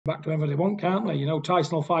back to wherever they want, can't they?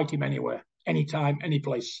 Tyson will fight him anywhere, anytime, any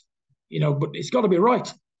place. But it's got to be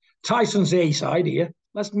right. Tyson's the A side here.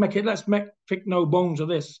 Let's pick no bones of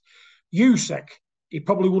this. Usyk, he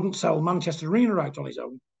probably wouldn't sell Manchester Arena out on his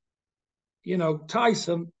own.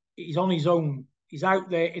 Tyson, he's on his own. He's out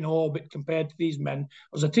there in orbit compared to these men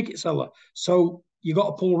as a ticket seller. So you got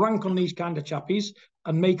to pull rank on these kind of chappies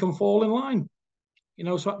and make them fall in line.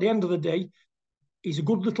 So at the end of the day, he's a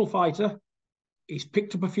good little fighter. He's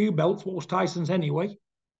picked up a few belts, what was Tyson's anyway.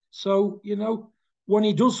 So, when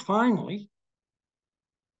he does finally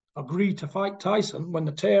agree to fight Tyson, when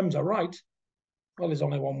the terms are right, well, there's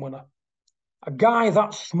only one winner. A guy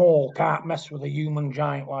that small can't mess with a human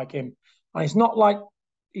giant like him. And he's not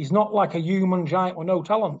like a human giant with no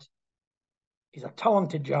talent. He's a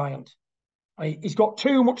talented giant. He's got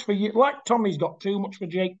too much for you. Like Tommy's got too much for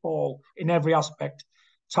Jake Paul in every aspect.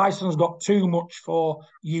 Tyson's got too much for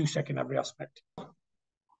Usyk in every aspect.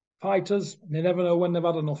 Fighters, they never know when they've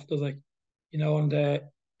had enough, do they? And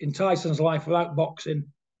in Tyson's life, without boxing,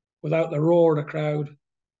 without the roar of the crowd,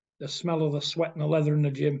 the smell of the sweat and the leather in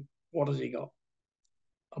the gym, what has he got?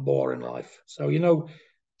 A boring life. So,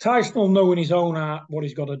 Tyson will know in his own heart what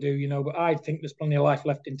he's got to do, but I think there's plenty of life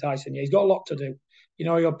left in Tyson. Yeah, he's got a lot to do.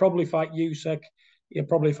 He'll probably fight Usyk. He'll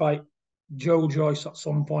probably fight Joe Joyce at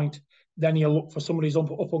some point. Then he'll look for some of these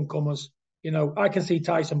up-and-comers. I can see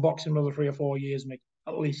Tyson boxing another 3 or 4 years, mate,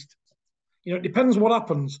 at least. It depends what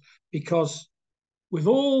happens, because with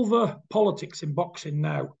all the politics in boxing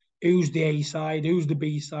now, who's the A side, who's the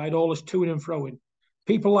B side, all this toing and froing,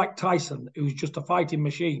 people like Tyson, who's just a fighting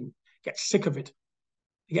machine, get sick of it.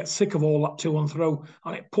 He gets sick of all that to and fro,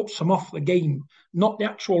 and it puts them off the game, not the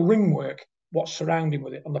actual ring work, what's surrounding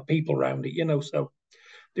with it and the people around it, So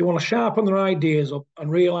they want to sharpen their ideas up and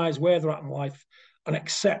realise where they're at in life and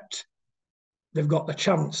accept they've got the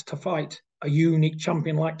chance to fight a unique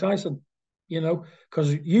champion like Tyson,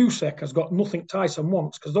 because Usyk has got nothing Tyson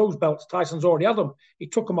wants, because those belts, Tyson's already had them. He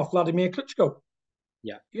took them off Vladimir Klitschko.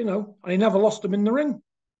 Yeah. And he never lost them in the ring.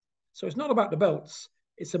 So it's not about the belts.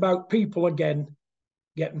 It's about people, again,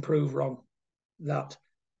 getting proved wrong. That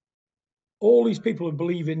all these people who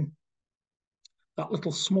believe in that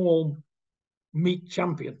little small meat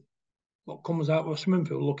champion, what comes out of a swimming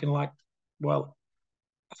pool looking like, well,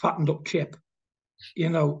 a fattened up chip,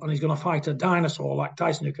 and he's going to fight a dinosaur like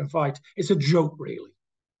Tyson who can fight. It's a joke, really.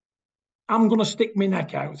 I'm going to stick my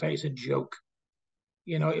neck out and say it's a joke.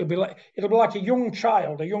 It'll be like a young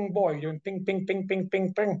child, a young boy doing ping, ping, ping, ping,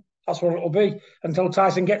 ping, ping. That's what it'll be until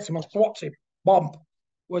Tyson gets him and swats him. Bomb.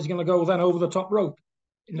 Where's he going to go then? Over the top rope?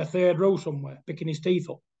 In the third row somewhere, picking his teeth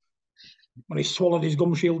up when he's swallowed his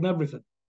gum shield and everything.